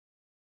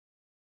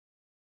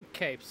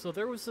Okay, so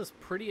there was this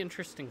pretty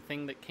interesting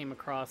thing that came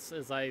across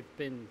as I've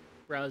been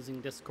browsing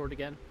Discord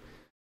again.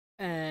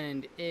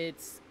 And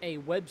it's a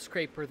web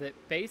scraper that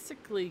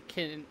basically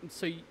can.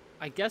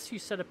 I guess you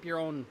set up your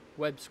own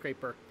web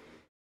scraper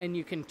and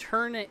you can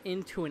turn it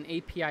into an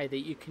API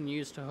that you can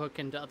use to hook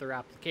into other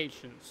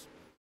applications.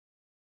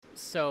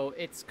 So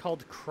it's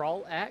called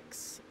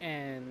CrawlX,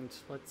 and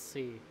let's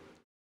see.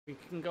 We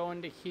can go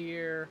into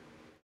here,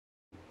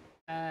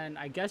 and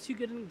I guess you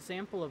get an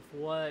example of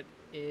what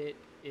it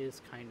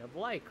is kind of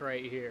like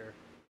right here.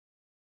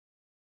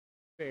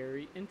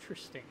 Very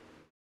interesting.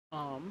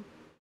 Let's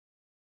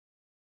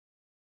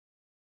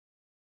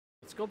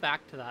go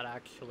back to that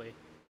actually.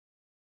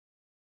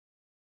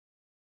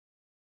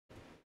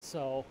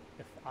 So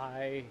if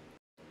I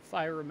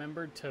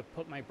remembered to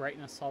put my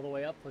brightness all the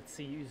way up, let's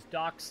see, use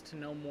docs to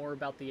know more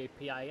about the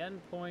API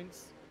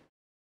endpoints,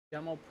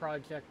 demo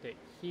project at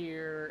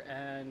here,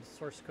 and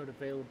source code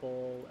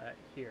available at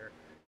here.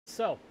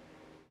 So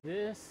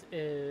this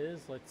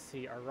is, let's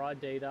see, our raw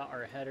data,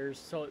 our headers.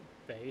 So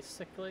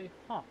basically,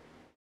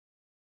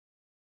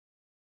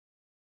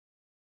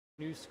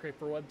 new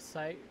scraper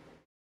website.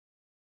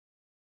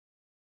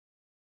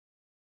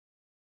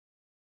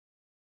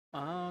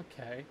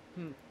 Okay.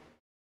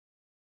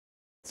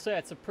 So yeah,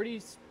 it's a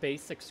pretty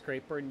basic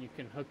scraper, and you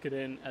can hook it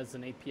in as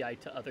an API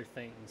to other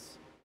things.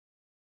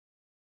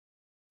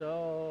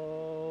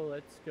 So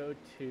let's go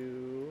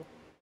to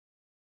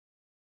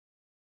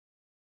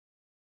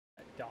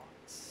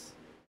docs.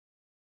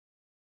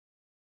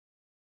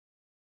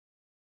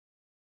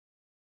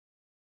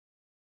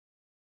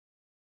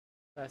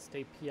 Best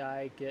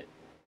API, get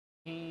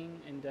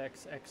ping,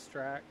 index,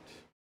 extract.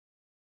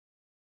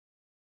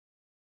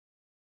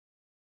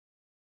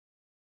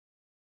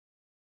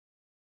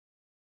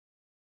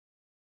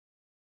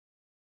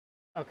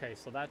 Okay,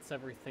 so that's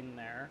everything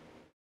there.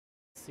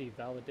 Let's see,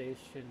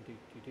 validation,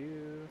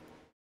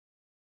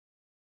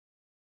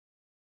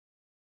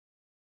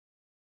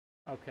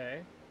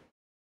 Okay.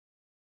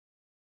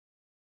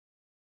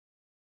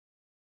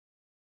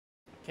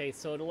 Okay,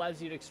 so it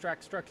allows you to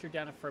extract structured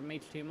data from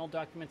HTML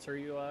documents or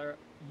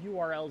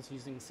URLs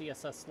using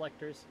CSS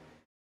selectors.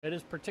 It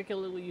is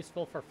particularly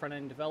useful for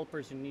front-end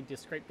developers who need to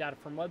scrape data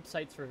from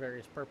websites for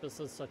various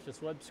purposes, such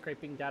as web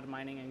scraping, data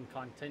mining, and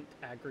content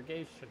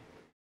aggregation.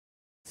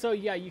 So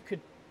yeah, you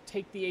could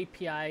take the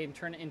API and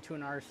turn it into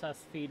an RSS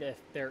feed if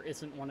there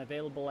isn't one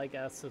available, I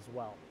guess, as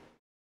well.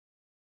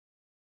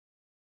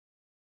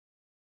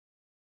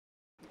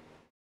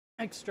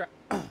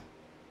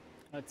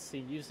 Let's see,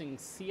 using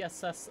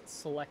CSS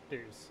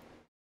selectors.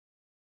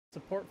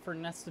 Support for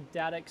nested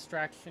data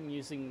extraction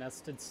using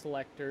nested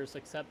selectors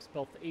accepts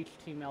both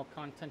HTML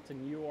content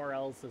and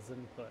URLs as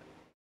input.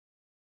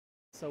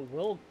 So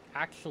we'll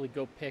actually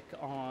go pick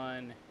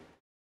on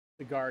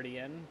the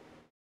Guardian.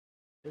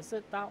 Is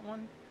it that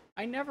one?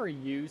 I never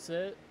use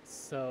it,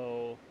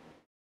 so...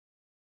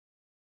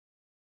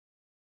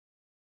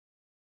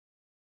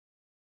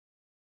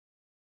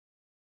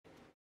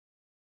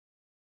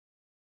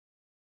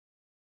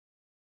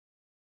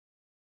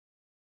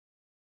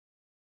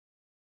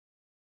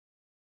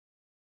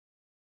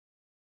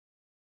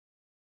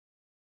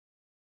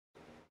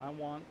 I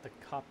want the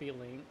copy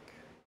link.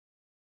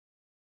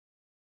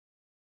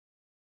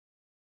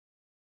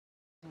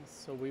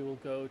 So we will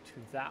go to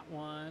that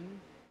one.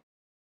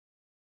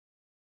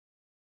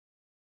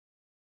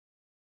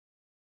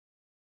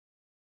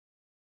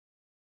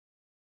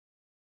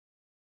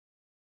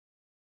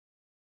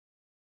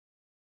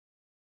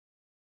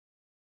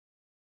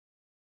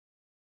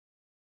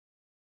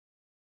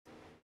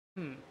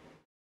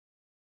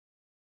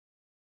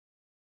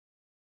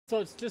 So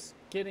it's just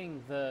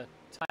getting the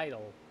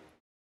title,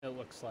 it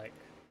looks like.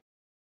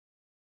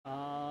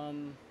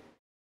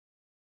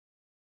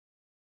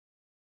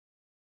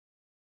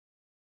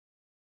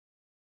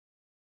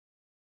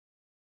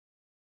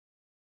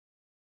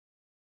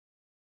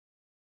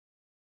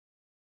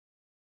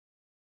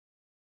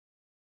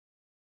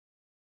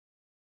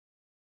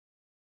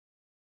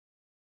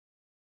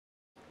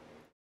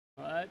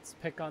 Let's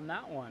pick on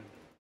that one.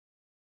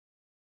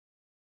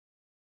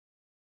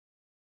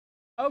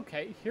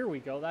 Okay, here we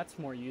go. That's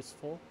more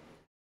useful.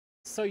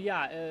 So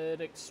yeah,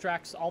 it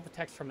extracts all the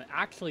text from it.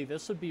 Actually,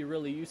 this would be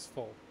really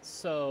useful.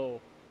 So,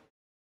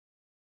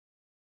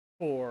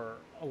 for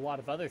a lot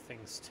of other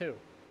things too.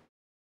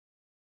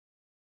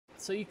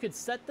 So you could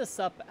set this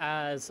up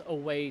as a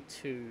way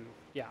to,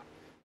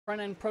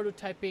 front-end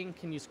prototyping,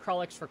 can use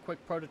CrawlX for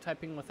quick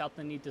prototyping without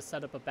the need to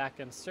set up a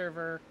back-end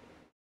server.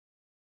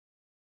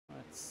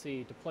 Let's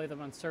see, deploy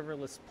them on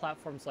serverless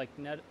platforms like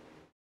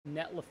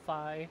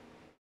Netlify.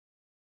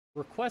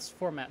 Request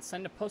format,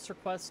 send a post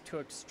request to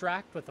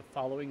extract with the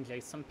following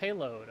JSON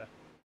payload. Let's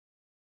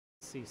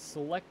see,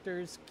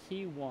 selectors,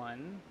 key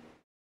 1,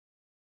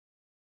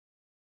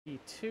 key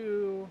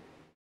 2,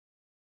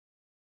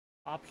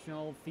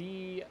 optional,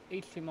 the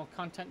HTML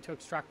content to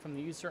extract from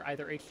the user,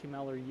 either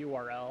HTML or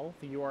URL.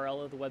 The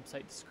URL of the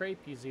website to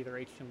scrape, use either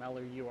HTML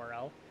or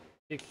URL.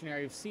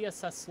 Dictionary of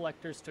CSS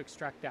selectors to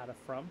extract data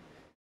from.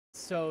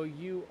 So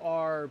you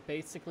are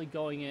basically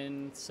going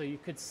in, so you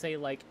could say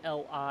like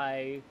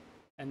li,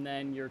 and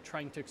then you're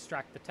trying to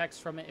extract the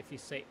text from it. If you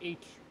say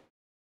h,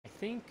 I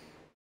think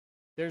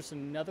there's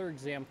another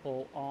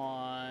example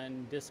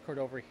on Discord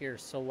over here.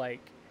 So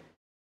like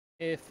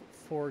if,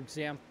 for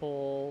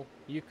example,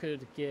 you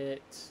could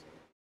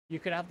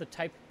have the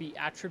type be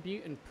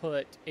attribute and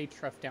put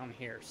href down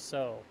here.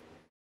 So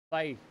if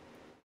I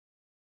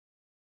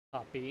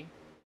copy,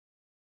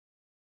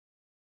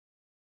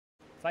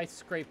 if I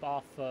scrape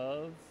off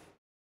of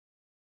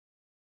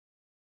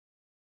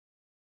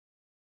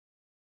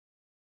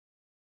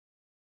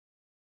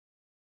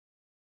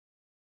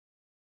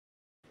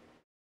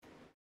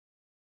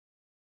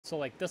so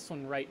like this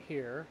one right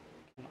here,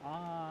 can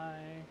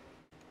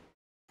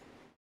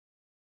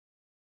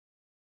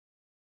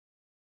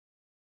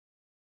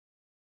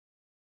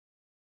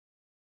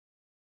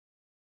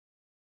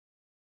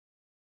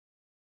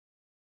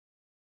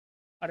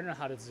I don't know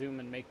how to zoom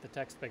and make the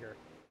text bigger.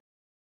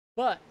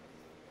 But,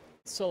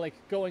 so like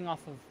going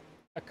off of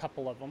a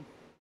couple of them.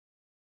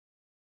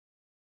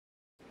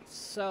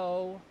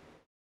 So,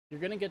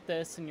 you're going to get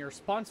this, and your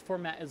response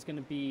format is going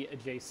to be a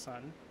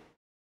JSON.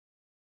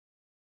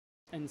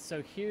 And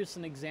so here's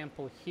an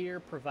example here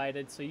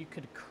provided. So you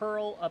could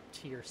curl up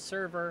to your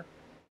server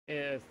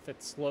if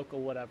it's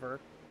local,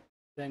 whatever.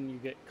 Then you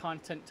get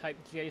content type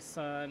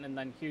JSON, and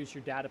then here's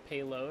your data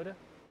payload.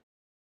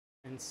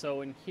 And so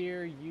in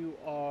here you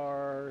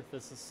are,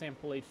 this is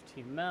sample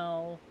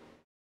HTML.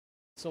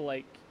 So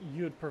like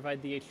you would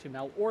provide the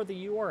HTML or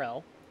the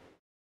URL.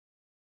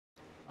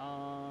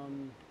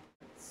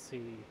 Let's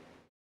see.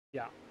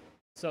 Yeah.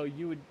 So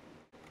you would,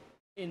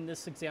 in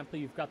this example,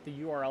 you've got the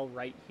URL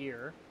right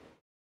here.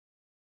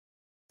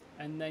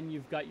 And then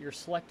you've got your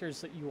selectors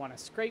that you want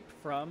to scrape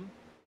from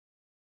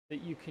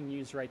that you can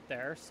use right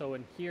there. So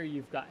in here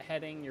you've got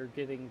heading, you're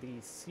getting the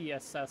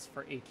CSS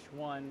for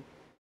H1.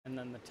 And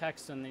then the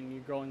text, and then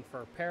you're going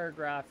for a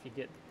paragraph, you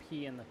get the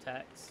P in the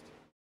text.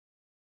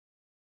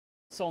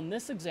 So in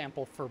this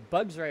example, for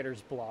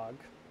Bugswriter's blog,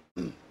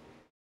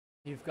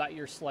 you've got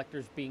your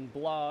selectors being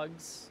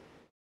blogs.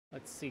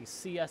 Let's see,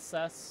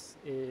 CSS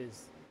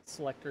is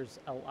selectors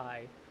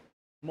LI.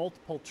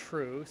 Multiple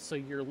true, so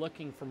you're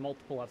looking for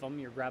multiple of them,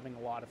 you're grabbing a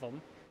lot of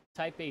them.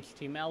 Type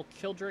HTML,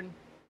 children,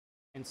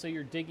 and so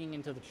you're digging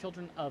into the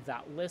children of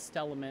that list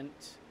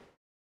element,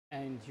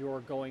 and you're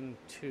going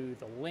to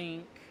the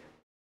link,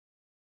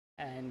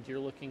 and you're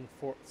looking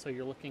for, so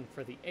you're looking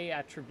for the A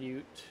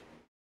attribute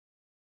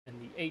and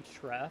the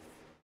href,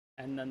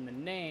 and then the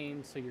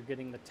name, so you're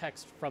getting the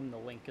text from the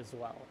link as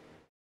well.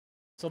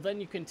 So then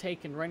you can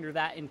take and render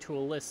that into a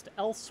list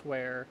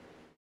elsewhere,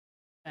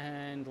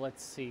 and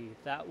let's see,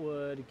 that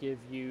would give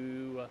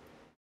you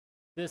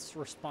this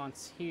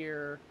response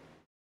here.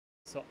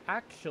 So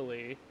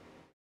actually,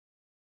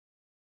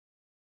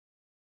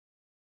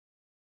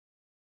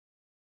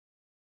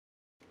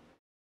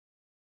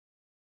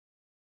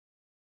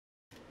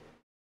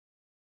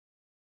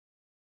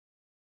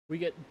 we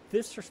get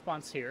this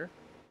response here.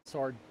 So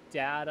our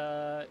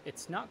data,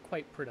 it's not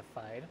quite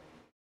prettified,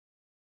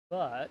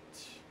 but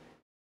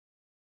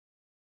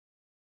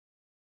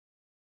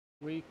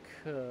we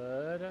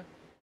could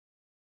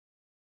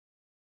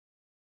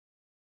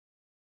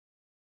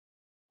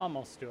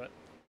almost do it.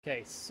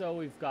 Okay, so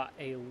we've got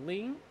a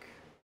link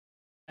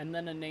and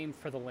then a name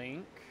for the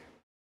link.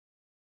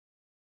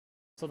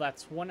 So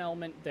that's one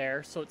element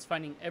there. So it's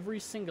finding every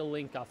single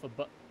link off of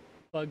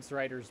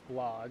Bugswriter's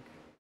blog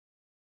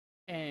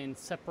and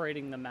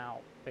separating them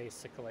out,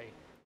 basically.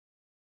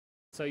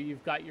 So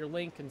you've got your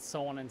link and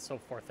so on and so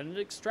forth. And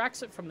it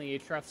extracts it from the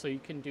href so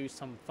you can do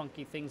some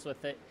funky things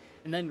with it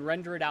and then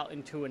render it out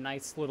into a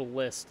nice little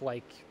list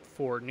like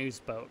for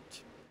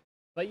Newsboat.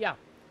 But yeah,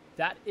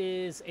 that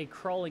is a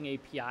crawling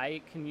API.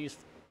 It can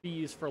be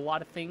used for a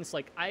lot of things.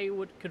 Like I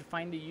could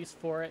find a use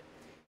for it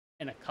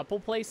in a couple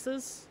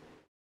places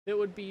that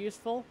would be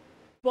useful,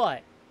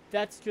 but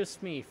that's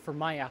just me for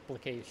my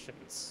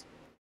applications.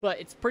 But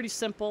it's pretty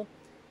simple.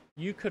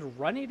 You could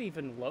run it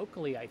even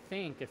locally, I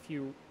think, if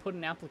you put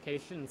an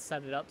application and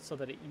set it up so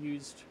that it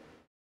used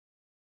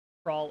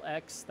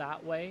CrawlX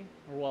that way.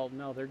 Or, well,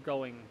 no, they're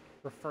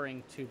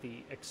referring to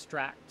the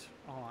extract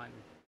on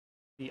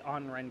the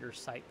on-render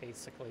site,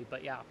 basically.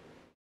 But yeah.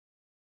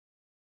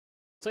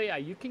 So yeah,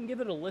 you can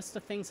give it a list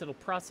of things. It'll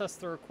process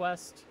the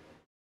request.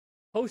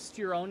 Host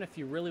your own if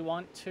you really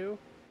want to,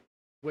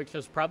 which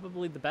is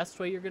probably the best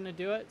way you're going to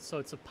do it. So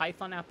it's a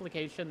Python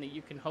application that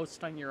you can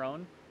host on your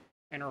own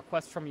and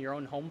request from your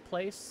own home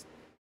place,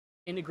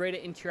 integrate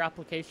it into your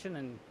application,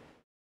 and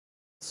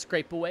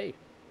scrape away.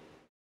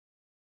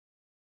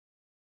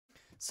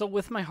 So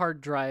with my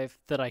hard drive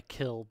that I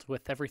killed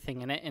with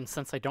everything in it, and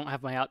since I don't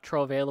have my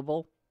outro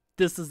available,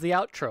 this is the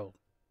outro.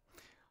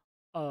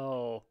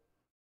 Oh.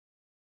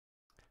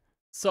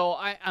 So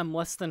I'm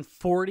less than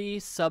 40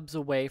 subs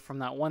away from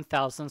that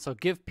 1,000, so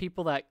give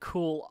people that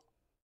cool,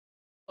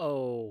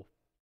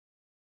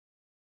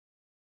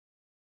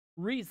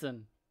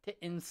 reason to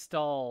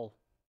install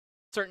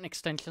certain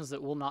extensions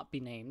that will not be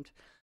named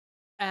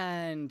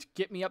and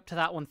get me up to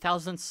that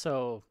 1,000.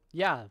 So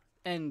Yeah,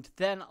 and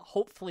then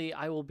hopefully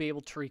I will be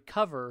able to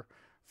recover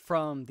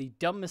from the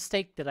dumb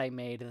mistake that I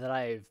made that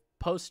I've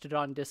posted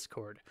on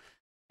Discord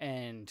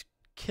and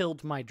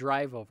killed my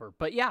drive over.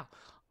 But yeah,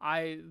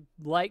 I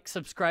like,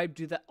 subscribe,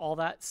 do that, all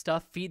that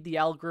stuff, feed the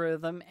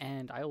algorithm,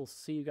 and I will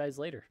see you guys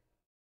later.